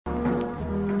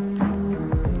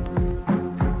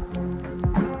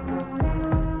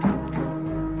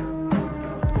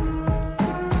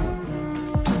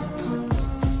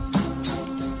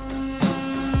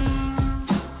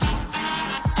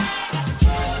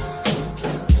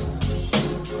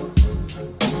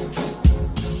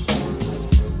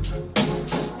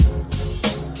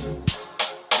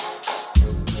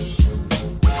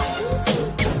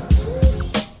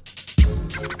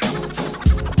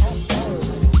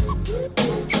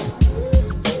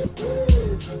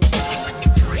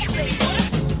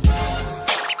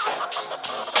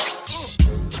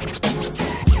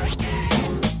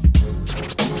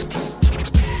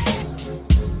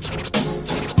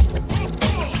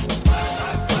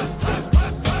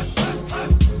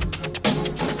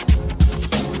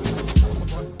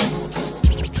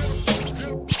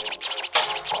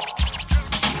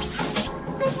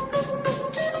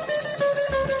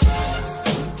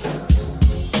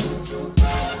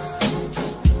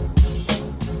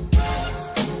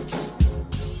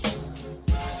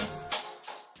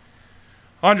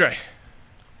Andre,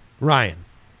 Ryan.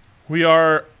 we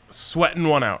are sweating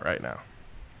one out right now.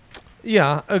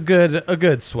 Yeah, a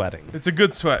good sweating. It's a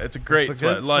good sweat. It's a great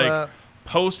sweat. Like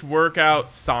post-workout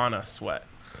sauna sweat.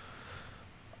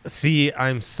 See,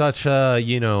 I'm such a,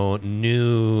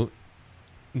 new,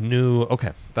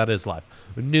 okay, that is live.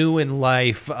 New in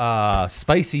life,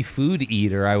 spicy food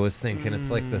eater. I was thinking it's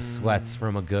like the sweats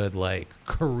from a good,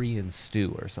 Korean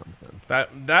stew or something.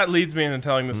 That leads me into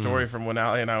telling the story from when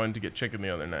Allie and I went to get chicken the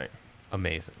other night.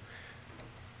 Amazing.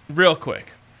 Real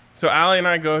quick. So Allie and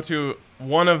I go to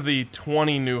one of the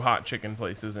 20 new hot chicken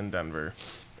places in Denver.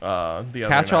 The other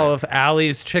Catch night. all of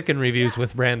Allie's chicken reviews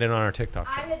with Brandon on our TikTok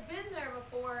I channel. had been there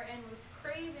before and was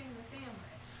craving the sandwich.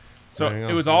 So There you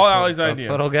go. it was all That's Allie's That's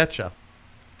idea. what'll get you.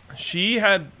 She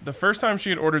had the first time she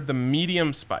had ordered the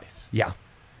medium spice Yeah.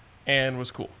 and was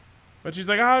cool. But she's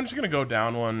like, I'm just going to go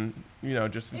down one,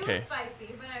 just in It case. was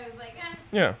spicy, but I was like,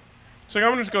 Yeah. She's like,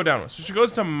 I'm going to just go down one. So she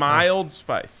goes to mild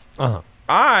spice. Uh-huh.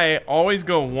 I always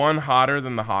go one hotter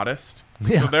than the hottest.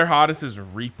 Yeah. So their hottest is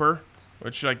Reaper,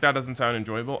 which that doesn't sound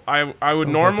enjoyable. I would Sounds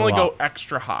normally like a go lot.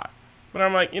 extra hot. But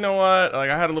I'm like, you know what? I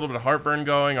had a little bit of heartburn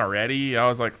going already. I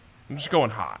was like, I'm just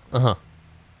going hot. Uh-huh.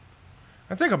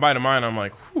 I take a bite of mine. I'm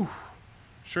like, whew.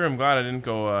 Sure, I'm glad I didn't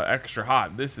go extra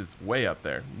hot. This is way up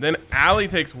there. Then Allie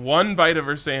takes one bite of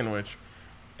her sandwich,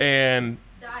 and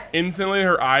diet. instantly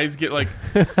her eyes get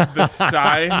the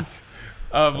size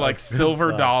of silver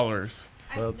stuff. dollars.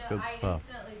 That's good stuff.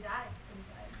 I instantly died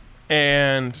inside.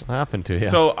 And What happened to you?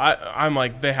 so I'm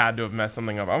like, they had to have messed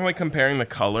something up. I'm comparing the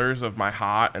colors of my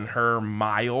hot and her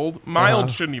mild. Mild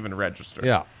shouldn't even register.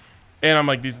 yeah. And I'm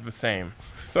like, these are the same.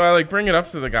 So I bring it up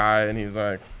to the guy, and he's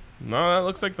like, no, that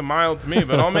looks like the mild to me,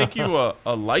 but I'll make you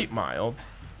a light mild.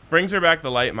 Brings her back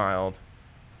the light mild.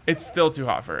 It's still too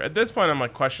hot for her. At this point, I'm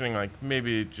questioning,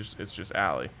 maybe it's just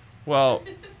Allie. Well,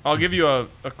 I'll give you a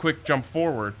quick jump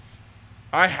forward.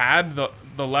 I had the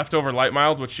leftover light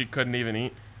mild, which she couldn't even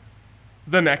eat,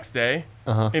 the next day,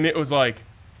 and it was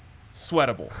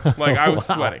sweatable. I was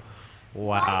sweating.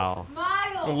 Wow.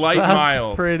 Mild. Light That's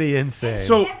mild. pretty insane.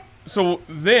 So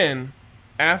then,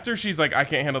 after she's like, I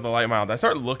can't handle the light mild, I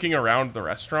start looking around the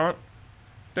restaurant.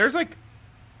 There's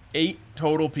 8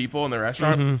 total people in the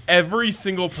restaurant. Every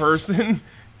single person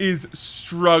is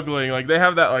struggling. They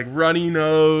have that runny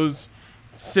nose,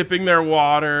 sipping their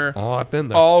water. Oh, I've been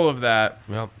there. All of that.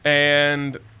 Yep.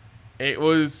 And it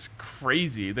was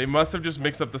crazy. They must have just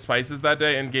mixed up the spices that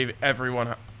day and gave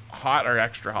everyone hot or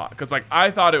extra hot. Because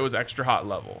I thought it was extra hot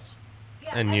levels.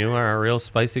 Yeah, And you are a real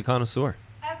spicy connoisseur.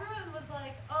 Everyone was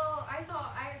like, oh, I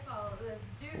saw this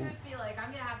dude be like, I'm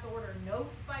going to have to order no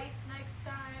spice next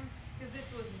time because this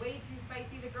was way too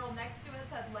spicy. The girl next to us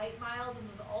had light mild and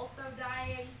was also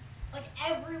dying.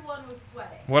 Everyone was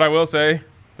sweating. What I will say,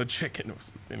 the chicken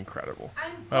was incredible.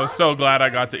 I was so glad I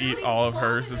got to eat all of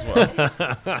hers as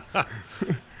well.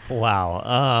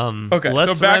 Wow. Okay,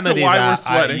 let's so back to remedy why we're that.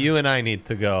 sweating. You and I need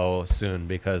to go soon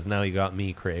because now you got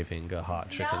me craving a hot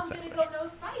Now chicken I'm sandwich. going to go no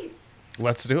spice.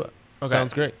 Let's do it. Okay.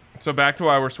 Sounds great. So back to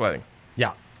why we're sweating.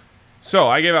 Yeah. So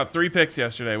I gave out 3 picks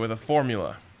yesterday with a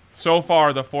formula. So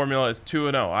far, the formula is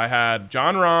 2-0. I had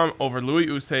John Rahm over Louis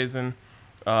Oosthuizen,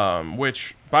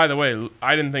 which, by the way,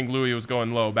 I didn't think Louis was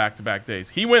going low back-to-back days.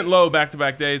 He went low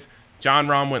back-to-back days. John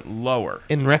Rahm went lower.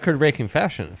 In record-breaking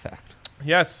fashion, in fact.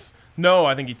 Yes. No,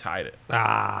 I think he tied it.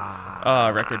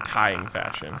 Record-tying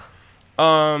fashion.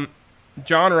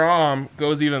 John Rahm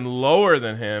goes even lower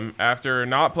than him after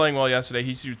not playing well yesterday.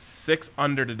 He shoots 6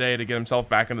 under today to get himself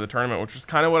back into the tournament, which was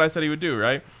kind of what I said he would do,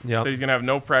 right? Yeah. So he's going to have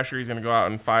no pressure. He's going to go out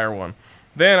and fire one.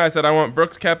 Then I said I want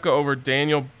Brooks Koepka over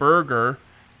Daniel Berger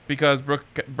because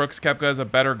Brooks Koepka is a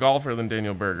better golfer than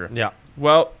Daniel Berger. Yeah.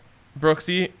 Well,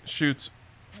 Brooksy shoots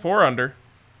 4 under.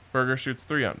 Berger shoots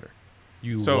 3 under.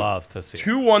 You So, love to see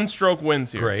 2 one-stroke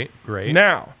wins here. Great.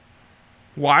 Now,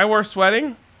 why we're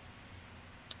sweating?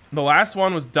 The last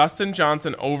one was Dustin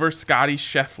Johnson over Scotty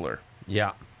Scheffler.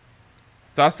 Yeah.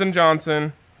 Dustin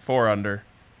Johnson, 4 under.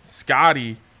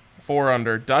 Scotty, 4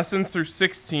 under. Dustin's through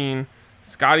 16.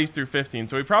 Scotty's through 15.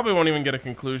 So we probably won't even get a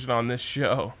conclusion on this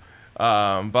show.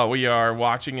 But we are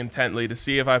watching intently to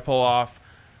see if I pull off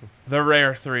the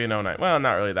rare 3-0 night. Well,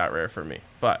 not really that rare for me,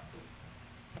 but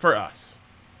for us.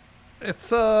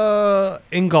 It's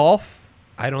in golf.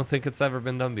 I don't think it's ever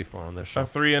been done before on this show. A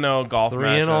 3-0 golf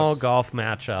 3-0 matchups. golf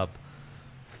matchup.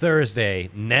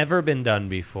 Thursday, never been done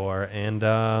before, and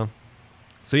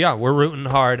so yeah, we're rooting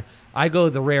hard. I go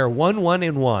the rare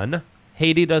 1-1-1.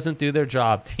 Haiti doesn't do their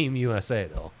job. Team USA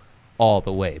though, all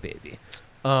the way, baby.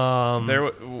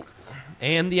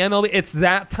 And the MLB, it's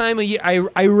that time of year.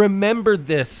 I remembered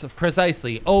this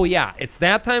precisely. Oh, yeah. It's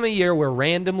that time of year where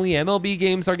randomly MLB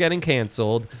games are getting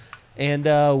canceled. And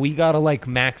we got to, like,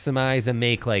 maximize and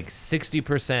make, like,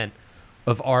 60%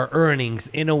 of our earnings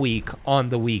in a week on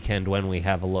the weekend when we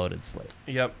have a loaded slate.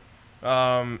 Yep.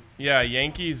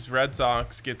 Yankees Red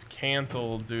Sox gets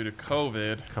canceled due to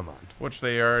COVID. Come on. Which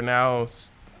they are now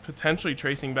potentially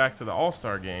tracing back to the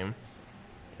All-Star game.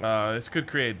 This could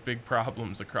create big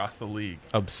problems across the league.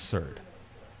 Absurd.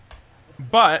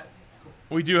 But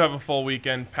we do have a full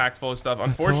weekend packed full of stuff.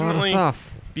 Unfortunately,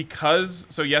 because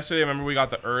yesterday, remember we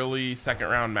got the early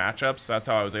second-round matchups. That's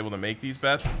how I was able to make these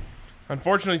bets.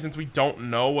 Unfortunately, since we don't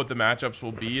know what the matchups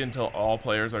will be until all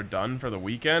players are done for the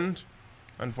weekend,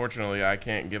 unfortunately, I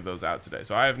can't give those out today.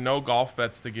 So I have no golf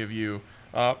bets to give you.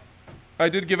 I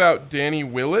did give out Danny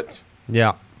Willett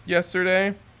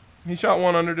yesterday. He shot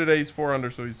 1 under today. He's 4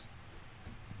 under, so he's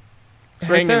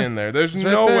hanging in there. There's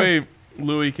no way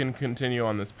Louis can continue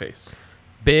on this pace.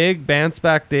 Big bounce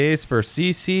back days for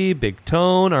CC, Big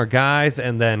Tone, our guys,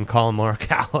 and then Colin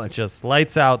Morikawa just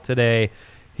lights out today.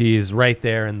 He's right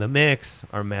there in the mix.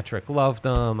 Our metric loved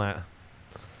him.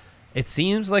 It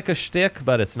seems like a shtick,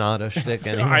 but it's not a shtick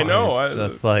anymore. I know. It's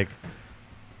just like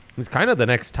he's kind of the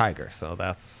next Tiger, so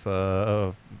that's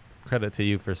credit to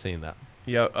you for seeing that.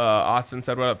 Yeah, Austin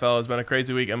said, "What up, fellas? Been a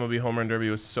crazy week. MLB Home Run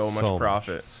Derby was so much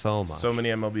profit. So much. So many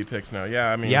MLB picks now. Yeah,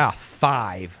 I mean. Yeah,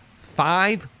 five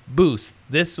boosts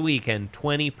this weekend.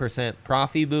 20%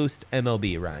 profit boost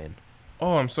MLB, Ryan.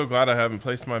 Oh, I'm so glad I haven't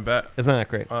placed my bet. Isn't that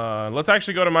great? Let's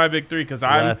actually go to my big three because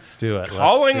I'm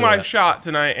calling my shot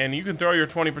tonight, and you can throw your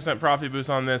 20% profit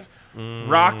boost on this.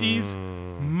 Rockies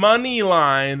money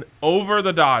line over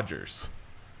the Dodgers.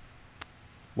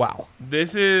 Wow.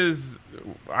 This is,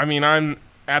 I'm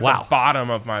at the bottom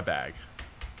of my bag.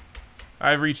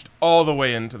 I've reached all the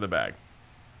way into the bag.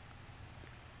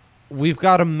 We've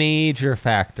got a major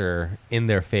factor in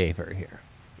their favor here.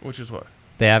 Which is what?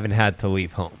 They haven't had to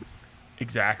leave home.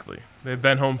 Exactly. They've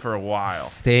been home for a while.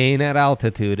 Staying at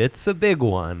altitude, it's a big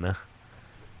one.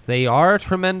 They are a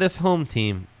tremendous home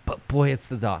team, but boy, it's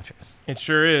the Dodgers. It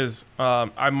sure is.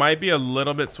 I might be a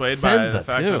little bit swayed by the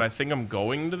fact that I think I'm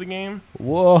going to the game.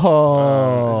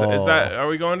 Whoa. Is that? Are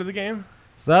we going to the game?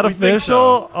 Is that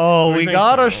official? So. Oh, we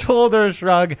got a shoulder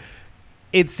shrug.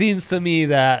 It seems to me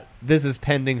that this is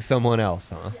pending someone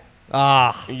else,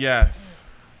 huh? Yes.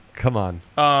 Come on.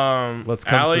 Let's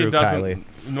come Allie through, doesn't Kylie.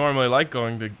 Normally like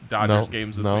going to Dodgers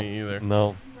games with me either.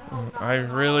 No. I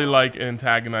really like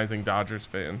antagonizing Dodgers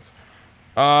fans.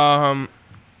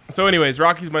 So anyways,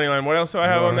 Rockies money line. What else do I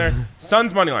have on there?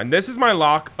 Suns money line. This is my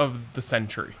lock of the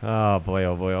century. Oh boy,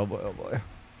 oh boy, oh boy, oh boy.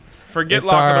 Forget it's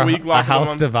lock of the week, lock a of the house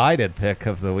month. Divided pick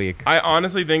of the week. I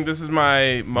honestly think this is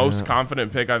my most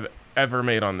confident pick I've ever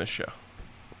made on this show.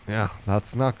 Yeah,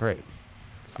 that's not great.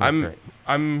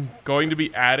 I'm going to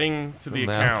be adding to the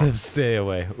account. Massive stay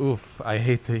away. Oof, I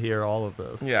hate to hear all of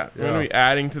this. Yeah, I'm going to be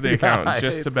adding to the account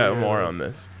just to bet more on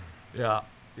this. Yeah.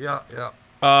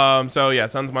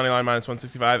 Suns money line minus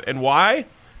 165. And why?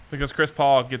 Because Chris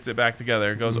Paul gets it back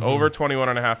together. It goes over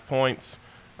 21.5 points.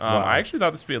 I actually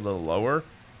thought this would be a little lower,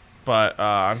 but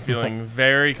I'm feeling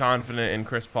very confident in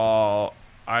Chris Paul.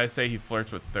 I say he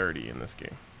flirts with 30 in this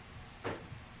game.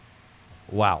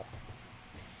 Wow.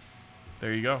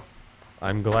 There you go.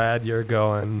 I'm glad you're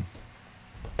going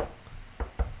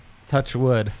touch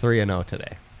wood 3-0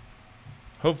 today.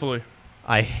 Hopefully.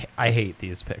 I hate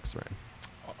these picks, man.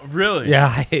 Really? Yeah,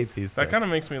 I hate these picks. That kind of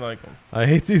makes me like them. I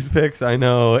hate these picks, I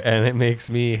know, and it makes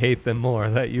me hate them more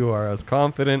that you are as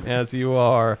confident as you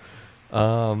are.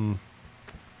 A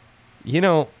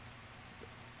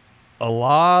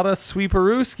lot of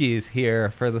sweeperooskies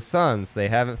here for the Suns. They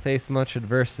haven't faced much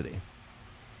adversity.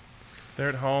 They're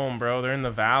at home, bro. They're in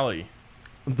the valley.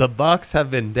 The Bucks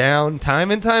have been down time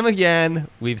and time again.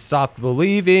 We've stopped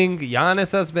believing.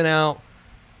 Giannis has been out,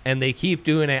 and they keep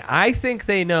doing it. I think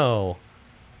they know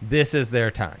this is their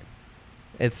time.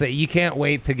 You can't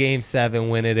wait to Game 7,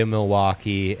 win it in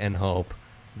Milwaukee, and hope.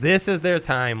 This is their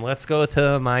time. Let's go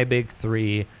to my big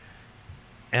three,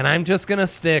 and I'm just going to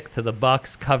stick to the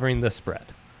Bucks covering the spread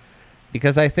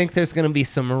because I think there's going to be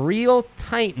some real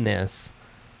tightness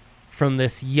from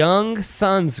this young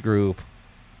Suns group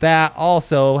that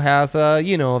also has a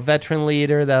veteran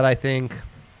leader that I think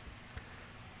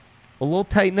a little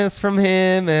tightness from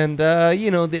him, and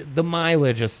the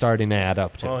mileage is starting to add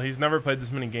up to. Well, he's never played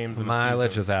this many games in a season.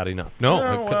 Mileage is adding up.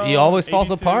 He always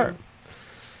falls 82. apart.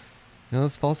 He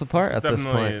always falls apart at this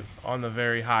point. Definitely on the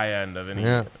very high end of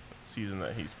any season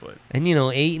that he's played. And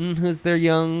Ayton, who's their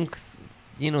young,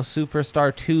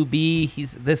 superstar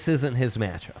 2B, this isn't his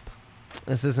matchup.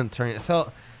 This isn't turning.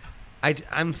 So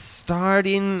I'm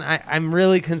starting. I'm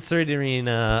really considering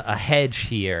a hedge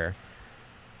here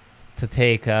to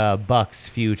take Bucks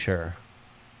future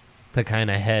to kind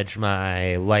of hedge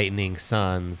my Lightning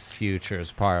Suns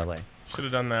futures parlay. Should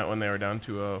have done that when they were down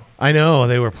 2-0. I know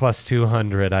they were plus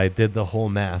 200. I did the whole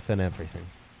math and everything.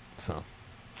 So,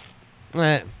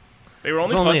 They were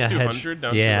only plus 200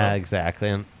 down 2-0. Yeah, exactly.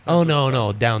 And, That's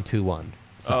no, down 2-1.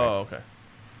 Sorry. Oh, okay.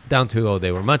 Down 2-0.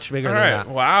 They were much bigger All than right. that.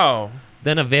 Wow.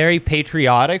 Then a very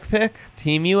patriotic pick,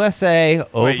 Team USA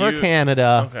over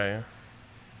Canada. Okay.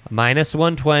 Minus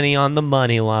 120 on the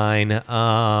money line.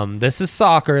 This is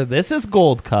soccer. This is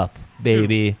Gold Cup,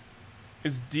 baby. Dude,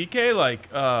 is DK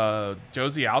like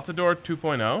Josie Altidore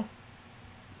 2.0?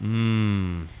 I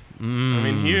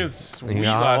mean, he is sweet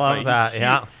last I love night. that,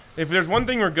 yeah. If there's one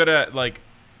thing we're good at, like,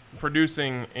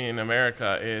 producing in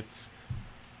America, it's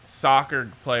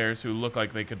soccer players who look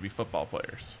like they could be football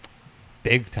players.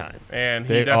 Big time. And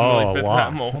he definitely fits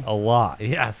that mold. A lot,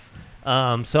 yes.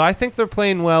 So I think they're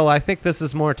playing well. I think this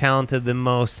is more talented than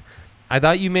most. I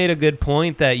thought you made a good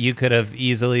point that you could have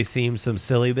easily seen some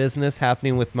silly business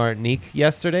happening with Martinique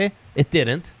yesterday. It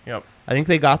didn't. Yep. I think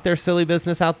they got their silly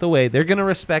business out the way. They're going to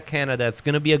respect Canada. It's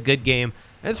going to be a good game.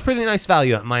 And it's pretty nice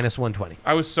value at minus 120.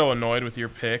 I was so annoyed with your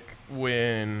pick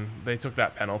when they took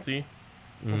that penalty.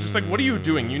 I was just like, what are you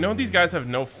doing? You know these guys have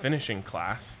no finishing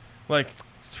class. Like,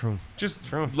 It's true. just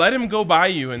true. let him go by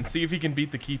you and see if he can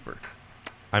beat the keeper.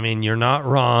 I mean, you're not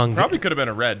wrong. Probably could have been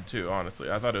a red, too, honestly.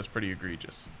 I thought it was pretty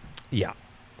egregious. Yeah.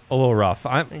 A little rough.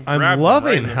 I'm grabbed him right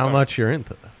loving in the how sun. much you're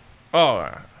into this.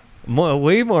 Oh,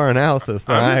 Way more analysis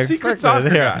than I'm I a secret expected.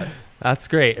 soccer Yeah. guy. That's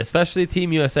great, especially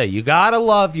Team USA. You gotta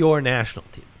love your national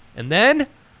team. And then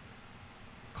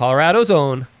Colorado's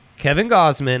own Kevin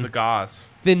Gausman, The gauze.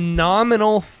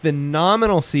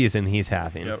 phenomenal season he's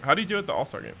having. Yep. How do you do at the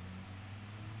All-Star game?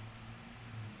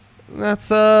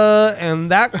 That's and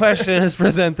that question is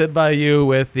presented by you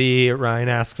with the Ryan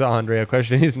asks Andre a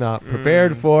question he's not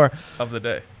prepared for. Of the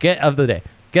day.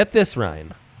 Get this,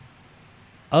 Ryan.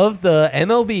 Of the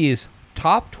MLB's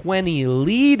top 20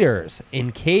 leaders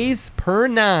in Ks per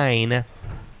 9,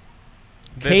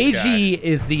 This KG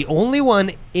is the only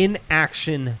one in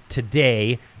action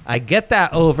today. I get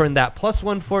that over, and that plus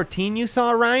 114 you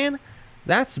saw, Ryan,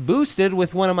 that's boosted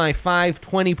with one of my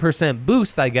 20%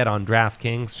 boosts I get on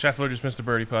DraftKings. Scheffler just missed a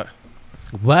birdie putt.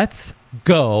 Let's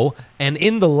go. And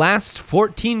in the last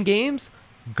 14 games,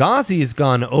 Ghazi's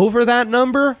gone over that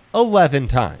number 11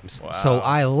 times. Wow. So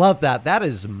I love that. That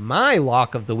is my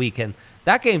lock of the weekend.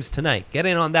 That game's tonight. Get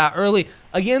in on that early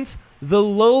against the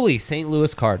lowly St.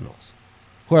 Louis Cardinals,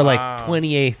 who are like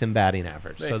 28th in batting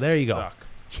average. They So there you suck. go.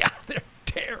 Yeah, they're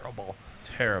terrible.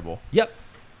 Terrible. Yep.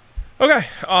 Okay.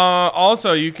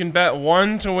 Also, you can bet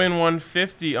 1 to win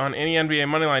 150 on any NBA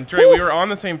money line. Dre, we were on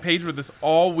the same page with this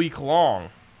all week long.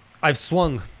 I've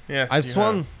swung. Yes, I've you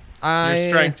swung. have. You're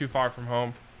straying too far from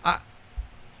home.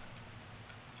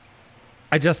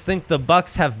 I just think the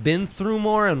Bucks have been through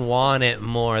more and want it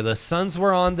more. The Suns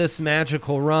were on this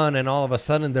magical run, and all of a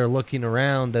sudden they're looking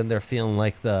around and they're feeling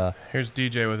like Here's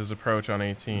DJ with his approach on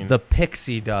 18. the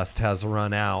pixie dust has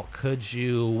run out. Could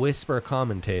you whisper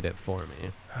commentate it for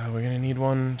me? We're going to need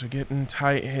one to get in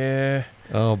tight here.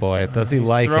 Oh, boy. Does he He's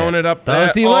like it? throwing it up there.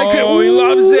 Does he like it? Oh, he Ooh.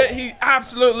 loves it. He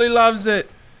absolutely loves it.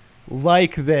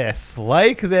 Like this.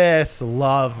 Like this.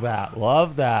 Love that.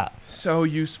 Love that. So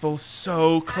useful,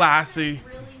 so classy.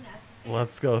 Really necessary.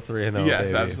 Let's go 3-0, Yes,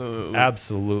 baby. absolutely.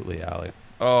 Absolutely, Allie.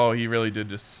 Oh, he really did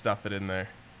just stuff it in there.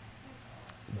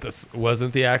 This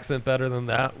wasn't the accent better than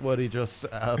that, what he just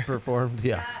performed?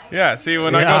 Yeah. Yeah, see,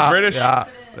 when I go British,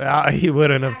 Yeah, he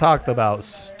wouldn't have talked about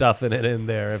stuffing it in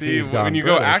there if see, he'd gone when you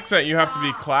go British. accent, you have to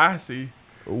be classy.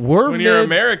 We're When you're mid.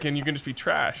 American, you can just be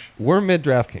trash. We're mid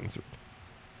DraftKings.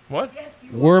 What? Yes,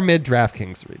 you We're mid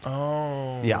DraftKings read.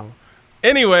 Oh. Yeah.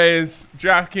 Anyways,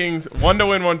 DraftKings, 1 to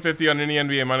win 150 on any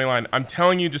NBA money line. I'm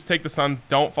telling you, just take the Suns.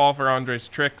 Don't fall for Andre's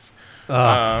tricks.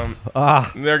 They're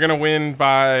going to win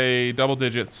by double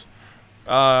digits.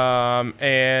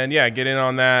 And, yeah, get in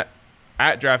on that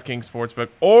at DraftKings Sportsbook.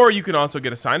 Or you can also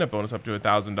get a sign-up bonus up to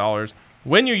 $1,000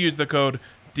 when you use the code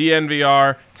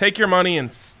DNVR. Take your money and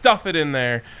stuff it in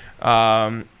there.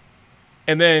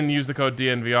 And then use the code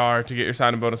DNVR to get your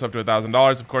sign-in bonus up to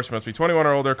 $1,000. Of course, you must be 21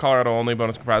 or older. Colorado only.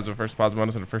 Bonus comprised of a first deposit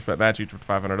bonus and a first bet match, each up to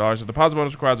 $500. The deposit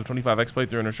bonus requires a 25x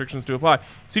playthrough and restrictions to apply.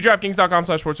 See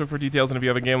DraftKings.com/sportsbook for details. And if you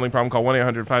have a gambling problem, call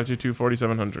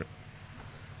 1-800-522-4700.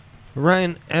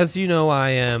 Ryan, as you know, I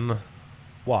am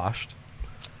washed.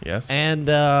 Yes. And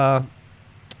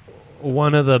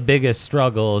one of the biggest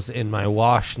struggles in my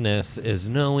washness is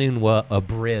knowing what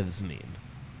abrivs mean.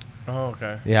 Oh,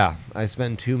 okay. Yeah, I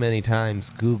spend too many times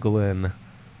Googling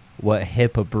what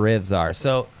hippogriffs are.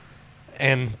 So,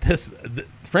 and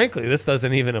frankly, this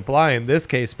doesn't even apply in this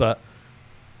case, but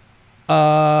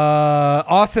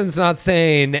Austin's not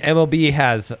saying MLB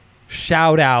has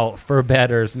shout out for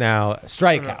bettors now,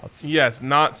 strikeouts. Yes,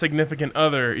 not significant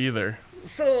other either.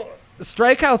 So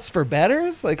strikeouts for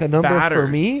bettors, like a number for Batters.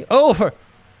 me.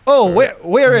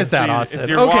 Where is that, Gee, Austin? it's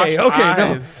your washed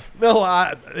eyes.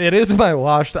 no, it is my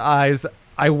washed eyes.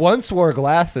 I once wore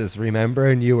glasses, remember,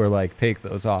 and you were like, "Take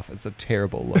those off. It's a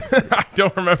terrible look." I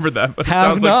don't remember that, but it Have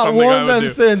sounds like not something I worn would them do.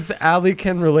 since. Ali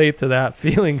can relate to that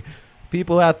feeling.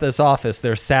 People at this office,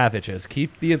 they're savages.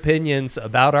 Keep the opinions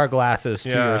about our glasses to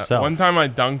yourself. One time I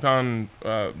dunked on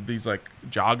these like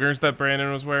joggers that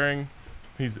Brandon was wearing.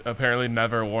 He's apparently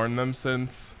never worn them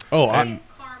since. Oh, and It's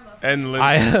karma. and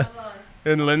I- Of us.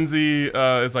 and Lindsay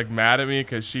is like mad at me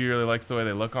because she really likes the way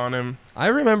they look on him. I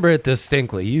remember it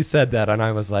distinctly. You said that, and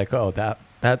I was like, "Oh, that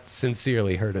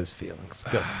sincerely hurt his feelings."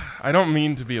 Good. I don't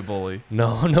mean to be a bully.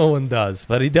 No, no one does,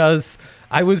 but he does.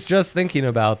 I was just thinking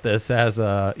about this as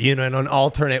in an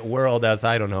alternate world, as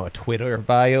I don't know, a Twitter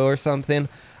bio or something.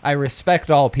 I respect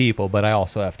all people, but I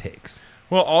also have takes.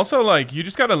 Well, also like you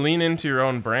just got to lean into your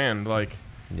own brand. Like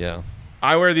Yeah,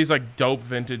 I wear these like dope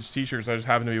vintage T-shirts. I just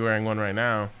happen to be wearing one right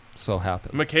now. so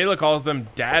happens. Michaela calls them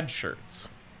dad shirts.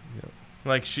 Yep.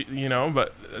 Like she,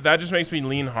 but that just makes me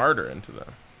lean harder into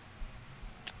them.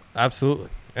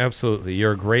 Absolutely.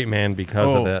 You're a great man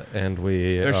because of Oh. it, and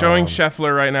we. They're showing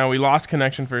Scheffler right now. We lost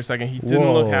connection for a second. He didn't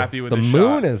look happy with the his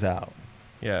moon shot. is out.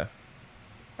 Yeah.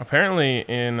 Apparently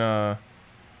in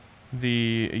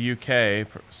the UK,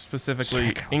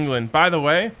 specifically Strikeouts. England. By the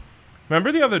way,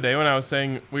 remember the other day when I was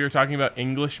saying we were talking about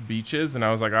English beaches, and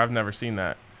I was like, I've never seen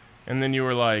that. And then you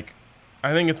were like,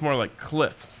 I think it's more like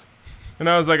cliffs. And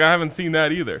I was like, I haven't seen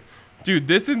that either. Dude,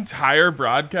 this entire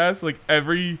broadcast, like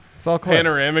every It's all cliffs.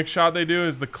 panoramic shot they do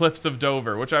is the Cliffs of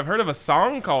Dover, which I've heard of a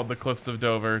song called The Cliffs of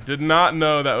Dover. Did not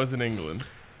know that was in England.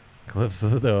 Cliffs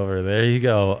of Dover. There you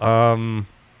go.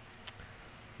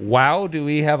 Wow, do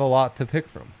we have a lot to pick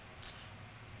from?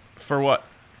 For what?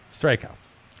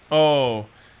 Strikeouts. Oh,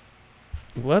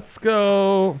 Let's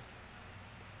go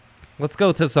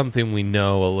to something we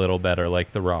know a little better,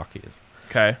 like the Rockies.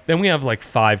 okay. Then we have like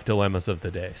 5 dilemmas of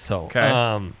the day. So,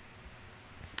 Okay.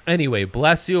 Anyway,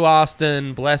 bless you,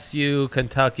 Austin. Bless you,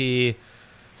 Kentucky,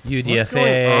 UDFA. What's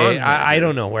going on here, I dude?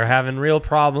 don't know. We're having real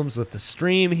problems with the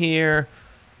stream here.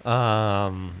 Yeah.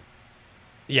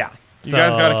 You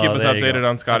guys got to keep us there you updated go.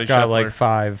 on Scotty I've got Scheffler.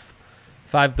 like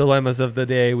five dilemmas of the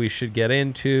day we should get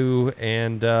into,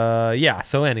 and yeah.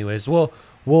 So, anyways,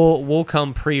 we'll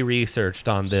come pre-researched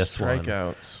on this one.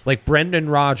 Strikeouts. Like Brendan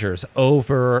Rodgers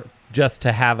over just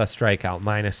to have a strikeout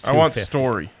minus 250. I want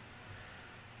Story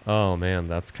Oh man,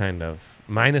 that's kind of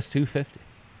minus 250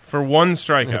 for one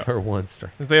strikeout. for one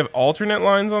strike. Because they have alternate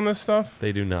lines on this stuff.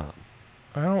 They do not.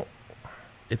 I don't.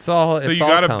 It's all. So it's you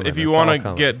all gotta, coming. if you It's all want to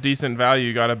coming. get decent value,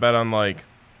 you gotta bet on like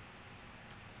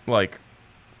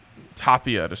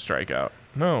Tapia to strike out.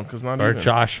 No, because not or even.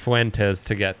 Josh Fuentes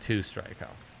to get 2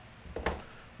 strikeouts.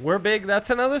 We're big. That's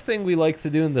another thing we like to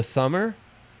do in the summer.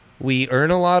 We earn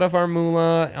a lot of our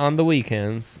moolah on the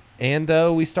weekends, and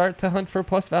we start to hunt for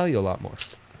plus value a lot more.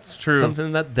 It's true.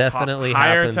 Something that definitely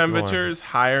higher happens more. temperatures,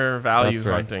 higher value That's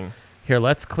right. hunting. Here,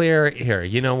 let's clear. Here,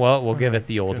 you know what? We'll give my it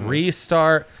the old goodness.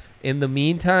 restart. In the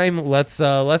meantime, let's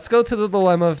go to the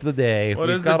dilemma of the day. What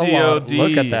We've is got the a lot. DOD?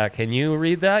 Look at that. Can you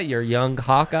read that? Your young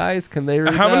Hawkeyes, can they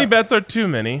read How that? many bets are too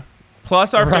many?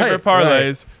 Plus our Right, favorite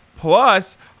parlays.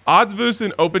 Plus odds boost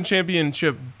and Open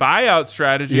Championship buyout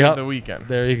strategy Yep. of the weekend.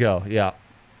 There you go. Yeah,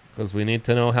 because we need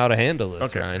to know how to handle this,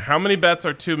 Okay. Ryan. How many bets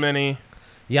are too many?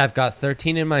 Yeah, I've got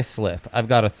 13 in my slip. I've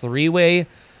got a 3-way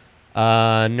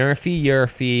Nerfy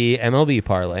Yerfy MLB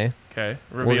parlay. Okay.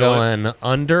 We're Reveal it. going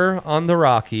under on the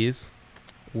Rockies.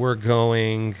 We're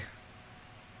going.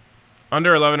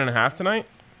 Under 11.5 tonight?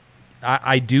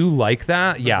 I do like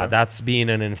that. Yeah, Okay. that's being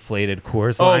an inflated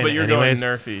Coors Oh, line. but you're Anyways,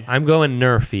 going Nerfy. I'm going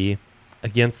Nerfy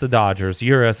against the Dodgers.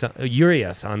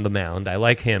 Urias on the mound. I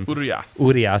like him.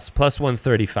 Urias plus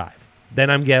 135. Then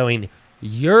I'm going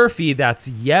Yerfy. That's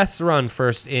yes run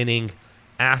first inning.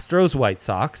 Astros White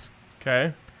Sox.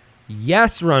 Okay.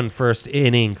 Yes run first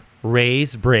inning.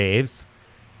 Rays Braves.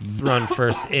 Run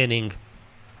first inning.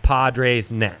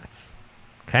 Padres Nats.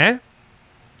 Okay.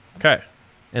 Okay.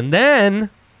 And then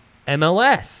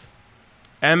MLS.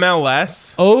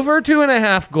 MLS. Over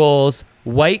 2.5 goals.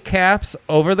 Whitecaps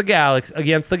over the Galaxy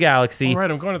against the Galaxy. All right,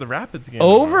 I'm going to the Rapids game.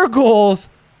 Over goals.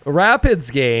 Rapids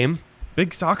game.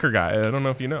 Big soccer guy. I don't know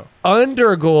if you know.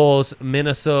 Under goals.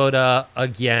 Minnesota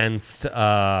against.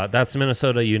 That's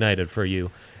Minnesota United for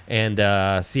you.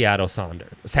 And Seattle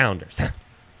Sounders.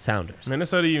 Sounders.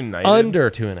 Minnesota United. Under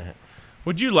 2.5.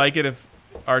 Would you like it if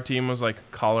our team was like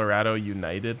Colorado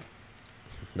United?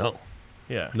 No.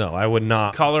 Yeah. No, I would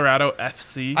not. Colorado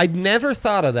FC. I'd never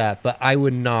thought of that, but I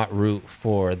would not root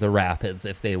for the Rapids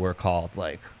if they were called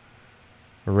like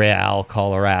Real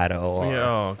Colorado or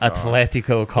Oh, God.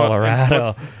 Atletico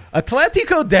Colorado.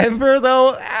 Atletico Denver,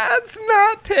 though, that's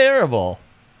not terrible.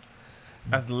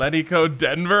 Atletico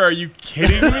Denver? Are you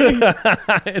kidding me?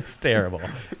 It's terrible.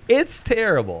 It's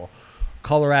terrible.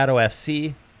 Colorado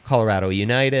FC, Colorado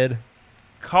United.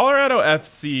 Colorado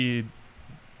FC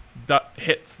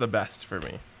hits the best for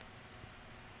me.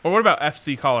 Or what about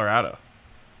FC Colorado?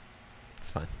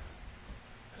 It's fine.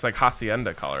 It's like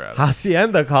Hacienda Colorado.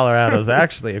 Hacienda Colorado is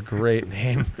actually a great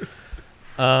name.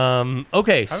 Okay,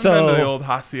 I haven't so been to the old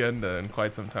Hacienda in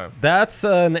quite some time. that's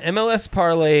an MLS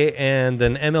parlay and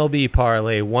an MLB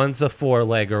parlay. One's a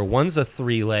 4-legger, one's a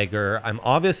 3-legger. I'm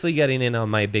obviously getting in on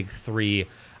my big 3.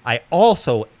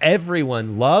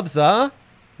 Everyone loves a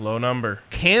Low number.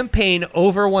 campaign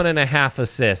over 1.5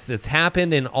 assists. It's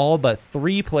happened in all but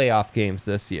 3 playoff games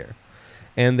this year.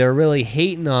 And they're really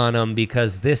hating on him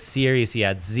because this series he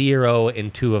had 0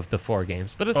 in 2 of the 4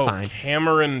 games. But it's fine.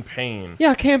 Cameron Payne.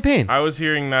 Yeah, campaign. I was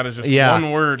hearing that as just Yeah,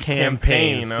 one word,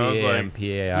 campaign. campaign. I was like,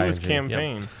 C-A-M-P-A-I-N-G. who was Yep.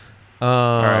 campaign?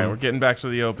 All right, we're getting back to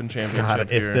the Open Championship God,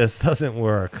 here. if this doesn't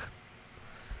work,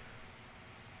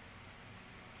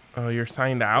 Oh, you're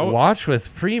signed out? watch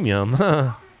with premium. Soccer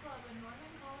club in northern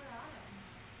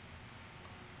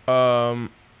Colorado.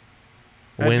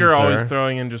 Edgar always Windsor.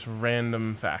 throwing in just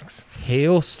random facts.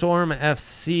 Hailstorm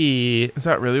FC Is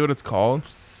that really what it's called?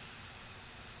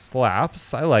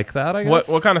 slaps. I like that, I guess.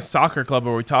 What kind of soccer club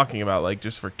are we talking about? Like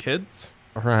just for kids?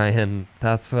 Ryan,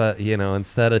 that's what,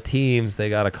 instead of teams, they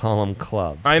got to call them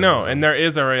clubs. I know, and there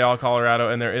is a Real Colorado,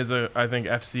 and there is I think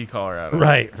FC Colorado.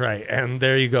 Right. And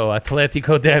there you go.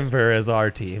 Atletico Denver is our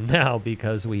team now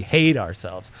because we hate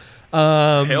ourselves.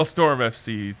 Hailstorm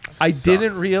FC. I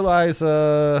didn't sucks. realize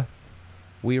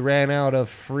we ran out of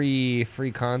free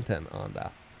content on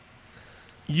that.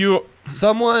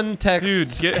 Someone text Dude,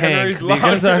 get Hank Henry's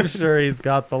because login. I'm sure he's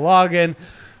got the login.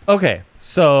 Okay,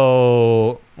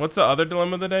 so What's the other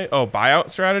dilemma of the day? Oh, buyout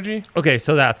strategy?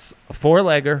 so that's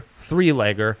 4-legger,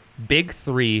 3-legger, big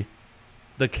 3,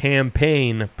 the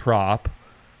campaign prop.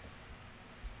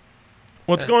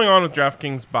 What's going on with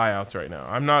DraftKings buyouts right now?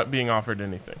 I'm not being offered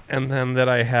anything. And then that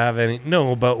I have any.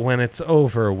 No, but when it's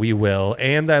over, we will.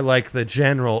 And I like the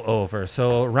general over.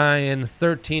 So, Ryan,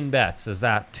 13 bets. Is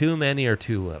that too many or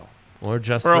too little? Or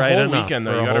just For a right whole enough? weekend,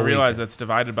 For though, a you got to whole realize weekend. that's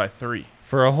divided by 3.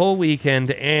 For a whole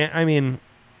weekend. And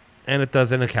it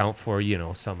doesn't account for,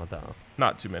 some of the.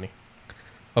 Not too many.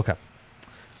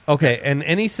 Okay, and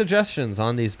any suggestions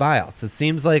on these buyouts? It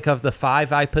seems like of the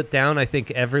 5 I put down, I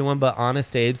think everyone but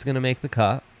Honest Abe's going to make the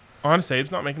cut. Honest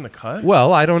Abe's not making the cut?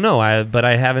 Well, I don't know, but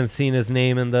I haven't seen his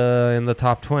name in the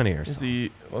top 20 or Is so.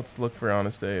 he? Let's look for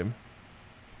Honest Abe.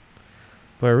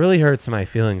 But it really hurts my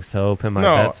feelings to open my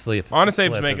No, bet slip. Honest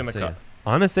Abe's slip making and the see cut. it.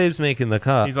 Honest Abe's making the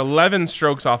cut. He's 11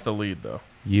 strokes off the lead, though.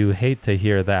 You hate to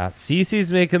hear that.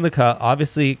 Cece's making the cut.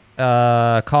 Obviously,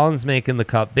 Colin's making the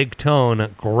cut. Big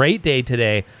Tone, great day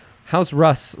today. How's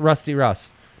Rusty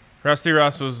Rust? Rusty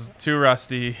Russ was too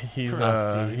rusty. He's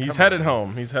Rusty, he's come headed on.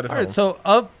 home. He's headed All home. right, so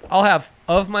I'll have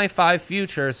of my 5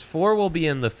 futures, 4 will be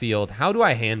in the field. How do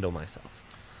I handle myself?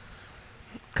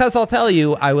 Because I'll tell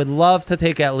you, I would love to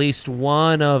take at least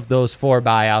one of those 4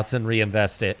 buyouts and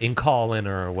reinvest it in Colin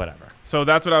or whatever. So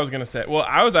that's what I was going to say. Well,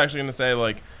 I was actually going to say,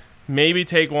 like, maybe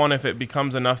take one if it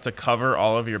becomes enough to cover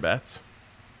all of your bets.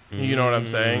 You know what I'm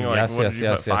saying? Like, yes, what yes, did you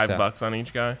yes, put, yes, $5 on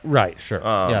each guy? Right, sure.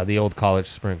 Yeah, the old college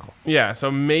sprinkle. Yeah,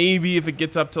 so maybe if it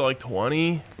gets up to like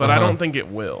 20, but I Uh-huh. don't think it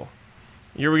will.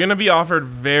 You're going to be offered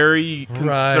very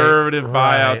conservative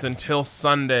right. buyouts until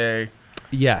Sunday.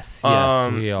 Yes, we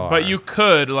are. But you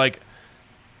could, like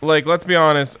let's be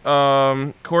honest,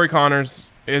 Corey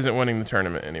Connors isn't winning the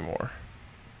tournament anymore.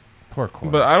 Poor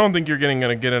Corey. But I don't think you're going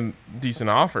to get a decent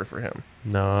offer for him.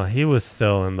 No, he was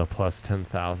still in the plus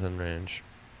 10,000 range.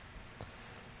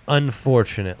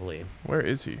 Unfortunately. Where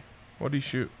is he? What did he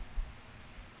shoot?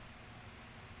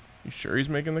 You sure he's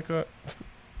making the cut?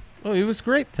 Oh, he was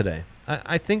great today.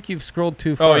 I think you've scrolled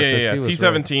too far. Oh, yeah. 'cause he was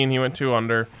T17, he went 2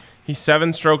 under. He's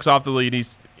 7 strokes off the lead.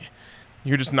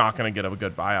 You're just not going to get a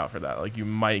good buyout for that. Like, you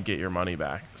might get your money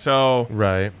back. So,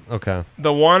 Right. Okay.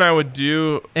 the one I would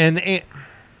do... And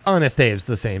Honest Abe's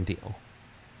the same deal.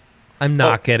 I'm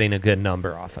not getting a good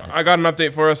number off of it. I got an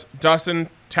update for us. Dustin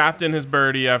tapped in his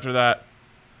birdie after that,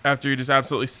 after he just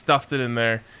absolutely stuffed it in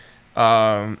there.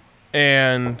 And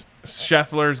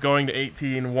Scheffler's going to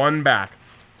 18, 1 back.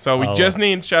 So we just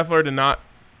need Scheffler to not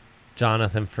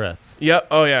Jonathan Fritz. Yep.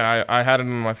 Oh, yeah. I had it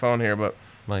on my phone here, but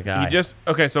My guy.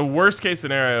 Okay, so worst case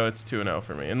scenario, it's 2-0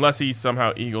 for me. Unless he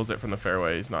somehow eagles it from the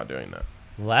fairway. He's not doing that.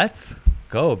 Let's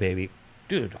go, baby.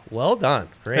 Dude, well done.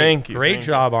 Great. Thank you. Great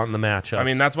job on the matchup. I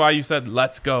mean, that's why you said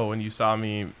let's go when you saw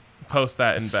me post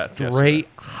that in bets.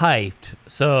 Straight hyped.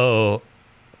 So,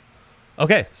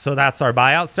 okay, so that's our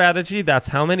buyout strategy. That's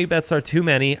how many bets are too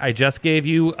many. I just gave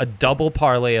you a double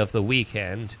parlay of the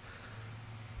weekend.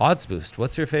 Odds boost.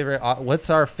 What's your favorite? What's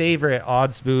our favorite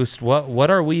odds boost? What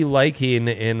are we liking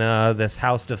in this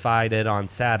house divided on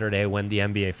Saturday when the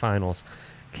NBA Finals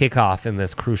kick off in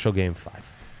this crucial Game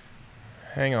 5?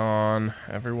 Hang on,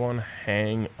 everyone,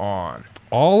 hang on.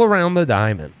 All around the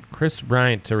diamond, Chris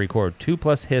Bryant to record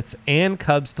 2+ hits and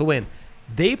Cubs to win.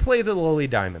 They play the lowly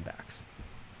Diamondbacks.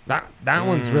 That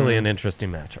one's really an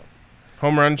interesting matchup.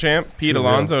 Home run champ, It's Pete too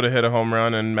Alonso to hit a home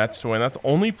run and Mets to win. That's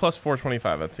only plus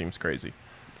 425. That seems crazy.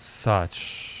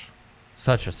 Such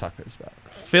a sucker's bet.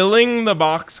 Filling the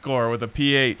box score with a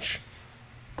PH.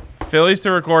 Phillies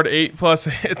to record 8+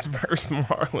 hits versus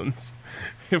Marlins.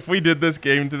 If we did this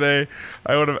game today,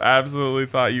 I would have absolutely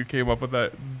thought you came up with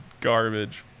that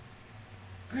garbage.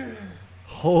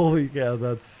 Holy cow,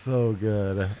 that's so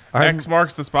good. X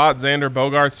marks the spot. Xander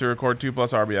Bogaerts to record 2+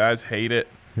 RBIs. Hate it.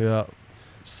 Yeah.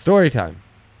 Story time.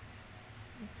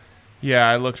 Yeah,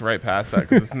 I looked right past that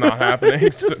because it's not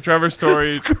happening. So Trevor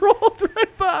Story. Scrolled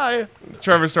right by.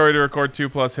 Trevor Story to record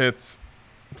 2+ hits,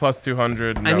 plus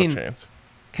 200. No chance.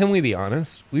 Can we be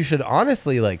honest? We should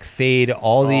honestly fade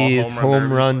all these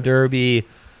home run derby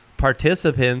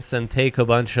participants and take a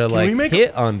bunch of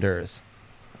hit unders.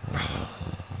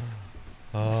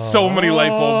 So many light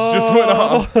bulbs just went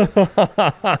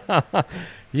off.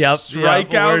 Yep,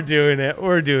 Strikeouts.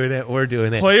 We're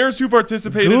doing it. Players who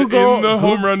participated in the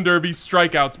home run derby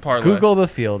strikeouts parlay. Google the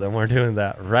field, and we're doing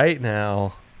that right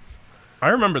now. I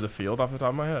remember the field off the top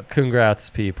of my head. Congrats,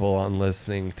 people, on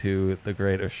listening to the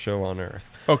greatest show on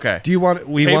earth. Okay. Do you want?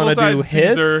 We want to do hits.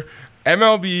 Caesar,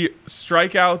 MLB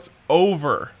strikeouts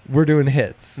over. We're doing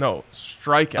hits. No,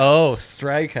 strikeouts. Oh,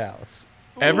 strikeouts.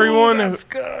 Everyone, that's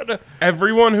good.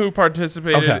 Everyone who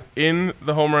participated in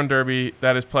the home run derby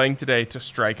that is playing today to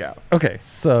strike out. Okay,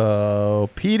 so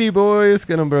Petey Boy is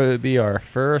gonna be our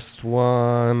first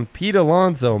one. Pete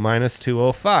Alonso minus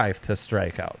 205 to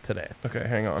strike out today. Okay,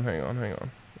 hang on.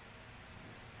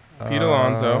 Pete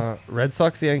Alonso. Red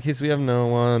Sox, Yankees, we have no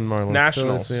one. Marlins,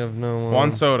 Nationals, Phillies, we have no one.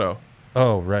 Juan Soto.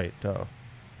 Oh, right. Duh.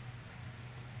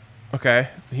 Okay,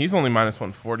 he's only minus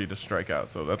 140 to strike out,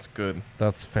 so that's good.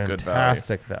 That's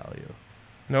fantastic value.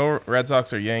 No Red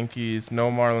Sox or Yankees. No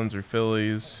Marlins or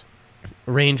Phillies.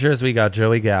 Rangers, we got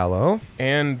Joey Gallo.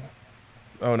 And,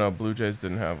 oh no, Blue Jays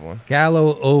didn't have one.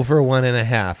 Gallo over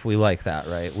 1.5. We like that,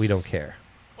 right? We don't care.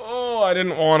 Oh, I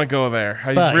didn't want to go there.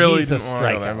 But really he's didn't a want to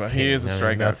go strikeout there, but king. he is a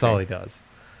strikeout. That's all he does.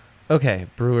 Okay,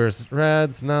 Brewers,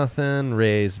 Reds, nothing.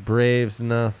 Rays, Braves,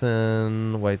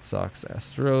 nothing. White Sox,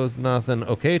 Astros, nothing.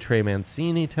 Okay, Trey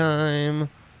Mancini time.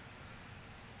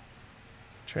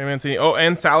 Trey Mancini. Oh,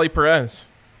 and Sally Perez.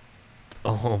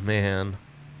 Oh, man.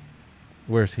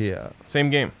 Where's he at? Same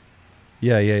game.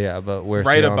 Yeah, but where's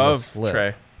right he on above the slip?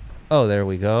 Trey. Oh, there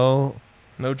we go.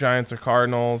 No Giants or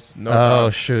Cardinals. No. Oh,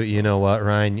 shoot. You know what,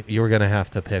 Ryan? You were going to have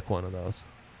to pick one of those.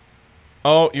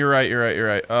 Oh, you're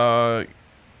right.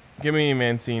 Give me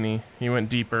Mancini. He went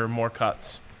deeper, more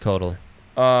cuts. Totally.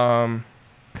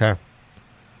 Okay.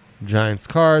 Giants,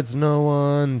 Cards, no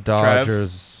one.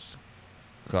 Dodgers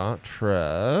got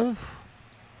Trev.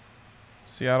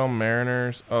 Seattle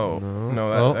Mariners. Oh,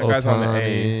 no, that Ohtani. guy's on the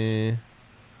A's.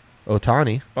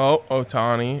 Ohtani. Oh,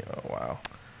 Ohtani. Oh, wow.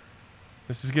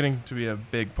 This is getting to be a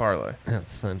big parlay.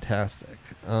 That's fantastic.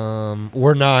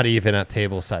 We're not even at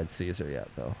tableside Caesar yet,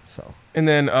 though. So. And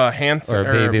then Hanson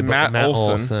or Matt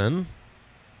Olson.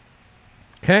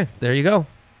 Okay, there you go.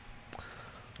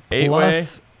 8-way.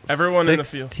 Everyone in the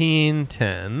field.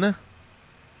 16-10.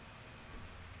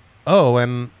 Oh,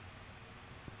 and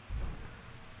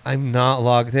I'm not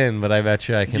logged in, but I bet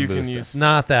you I can boost it.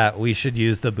 Not that. We should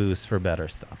use the boost for better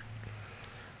stuff.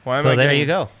 So there you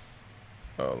go.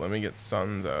 Oh, let me get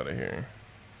Suns out of here.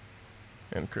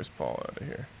 And Chris Paul out of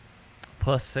here.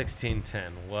 Plus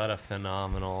 16-10. What a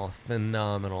phenomenal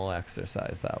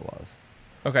exercise that was.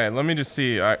 Okay, let me just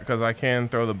see, because I can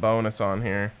throw the bonus on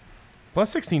here.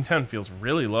 Plus 16-10 feels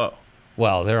really low.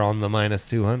 Well, they're on the minus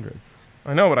 200s.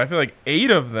 I know, but I feel like 8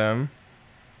 of them.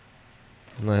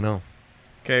 I know.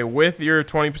 Okay, with your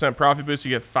 20% profit boost,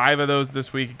 you get 5 of those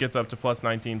this week. It gets up to plus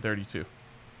 1932.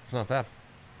 It's not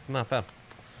bad.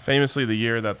 Famously the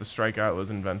year that the strikeout was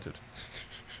invented.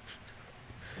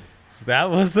 If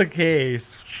that was the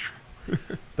case.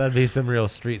 That'd be some real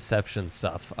streetception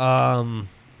stuff.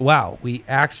 Wow, we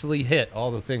actually hit all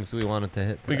the things we wanted to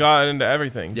hit today. We got into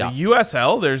everything. Yeah. The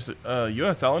USL, there's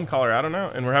USL in Colorado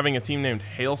now, and we're having a team named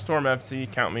Hailstorm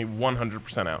FC. Count me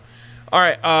 100% out. All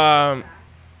right.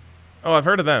 Oh, I've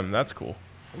heard of them. That's cool.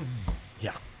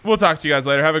 Yeah. We'll talk to you guys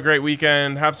later. Have a great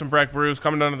weekend. Have some Breck brews.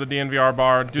 Come down to the DNVR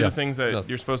bar. Do the Yes, things that yes.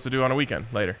 you're supposed to do on a weekend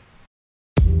later.